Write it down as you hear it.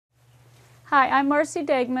Hi, I'm Marcy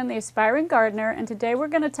Degman, the Aspiring Gardener, and today we're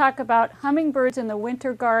going to talk about hummingbirds in the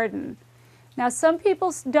winter garden. Now, some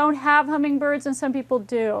people don't have hummingbirds and some people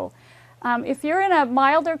do. If you're in a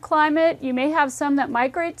milder climate, you may have some that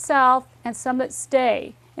migrate south and some that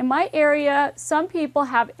stay. In my area, some people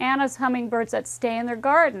have Anna's hummingbirds that stay in their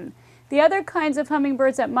garden. The other kinds of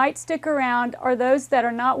hummingbirds that might stick around are those that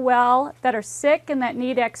are not well, that are sick, and that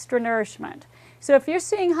need extra nourishment. So if you're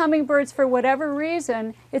seeing hummingbirds for whatever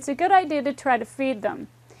reason, it's a good idea to try to feed them.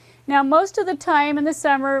 Now, most of the time in the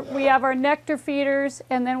summer, we have our nectar feeders,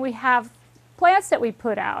 and then we have plants that we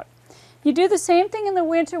put out. You do the same thing in the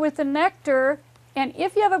winter with the nectar, and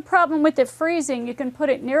if you have a problem with it freezing, you can put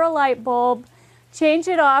it near a light bulb, change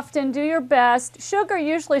it often, do your best. Sugar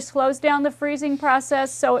usually slows down the freezing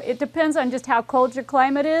process, so it depends on just how cold your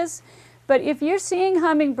climate is. But if you're seeing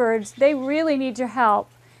hummingbirds, they really need your help.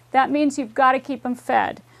 That means you've got to keep them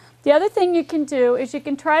fed. The other thing you can do is you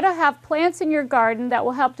can try to have plants in your garden that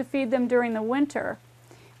will help to feed them during the winter.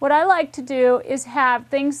 What I like to do is have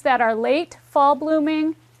things that are late fall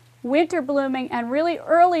blooming, winter blooming, and really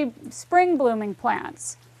early spring blooming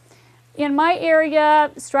plants. In my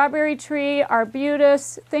area, strawberry tree,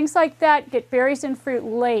 arbutus, things like that get berries and fruit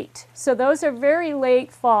late. So those are very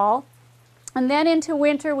late fall. And then into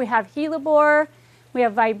winter we have hellebore, we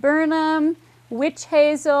have viburnum, witch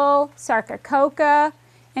hazel, sarcococa,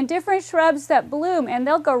 and different shrubs that bloom, and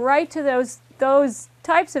they'll go right to those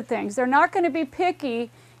types of things. They're not going to be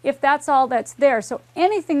picky if that's all that's there. So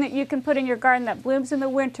anything that you can put in your garden that blooms in the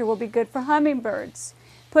winter will be good for hummingbirds.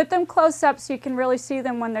 Put them close up so you can really see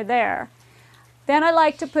them when they're there. Then I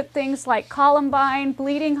like to put things like columbine,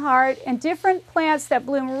 bleeding heart, and different plants that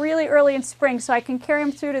bloom really early in spring so I can carry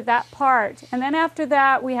them through to that part. And then after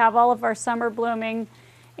that we have all of our summer blooming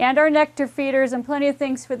and our nectar feeders and plenty of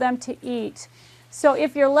things for them to eat. So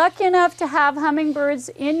if you're lucky enough to have hummingbirds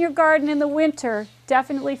in your garden in the winter,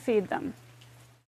 definitely feed them.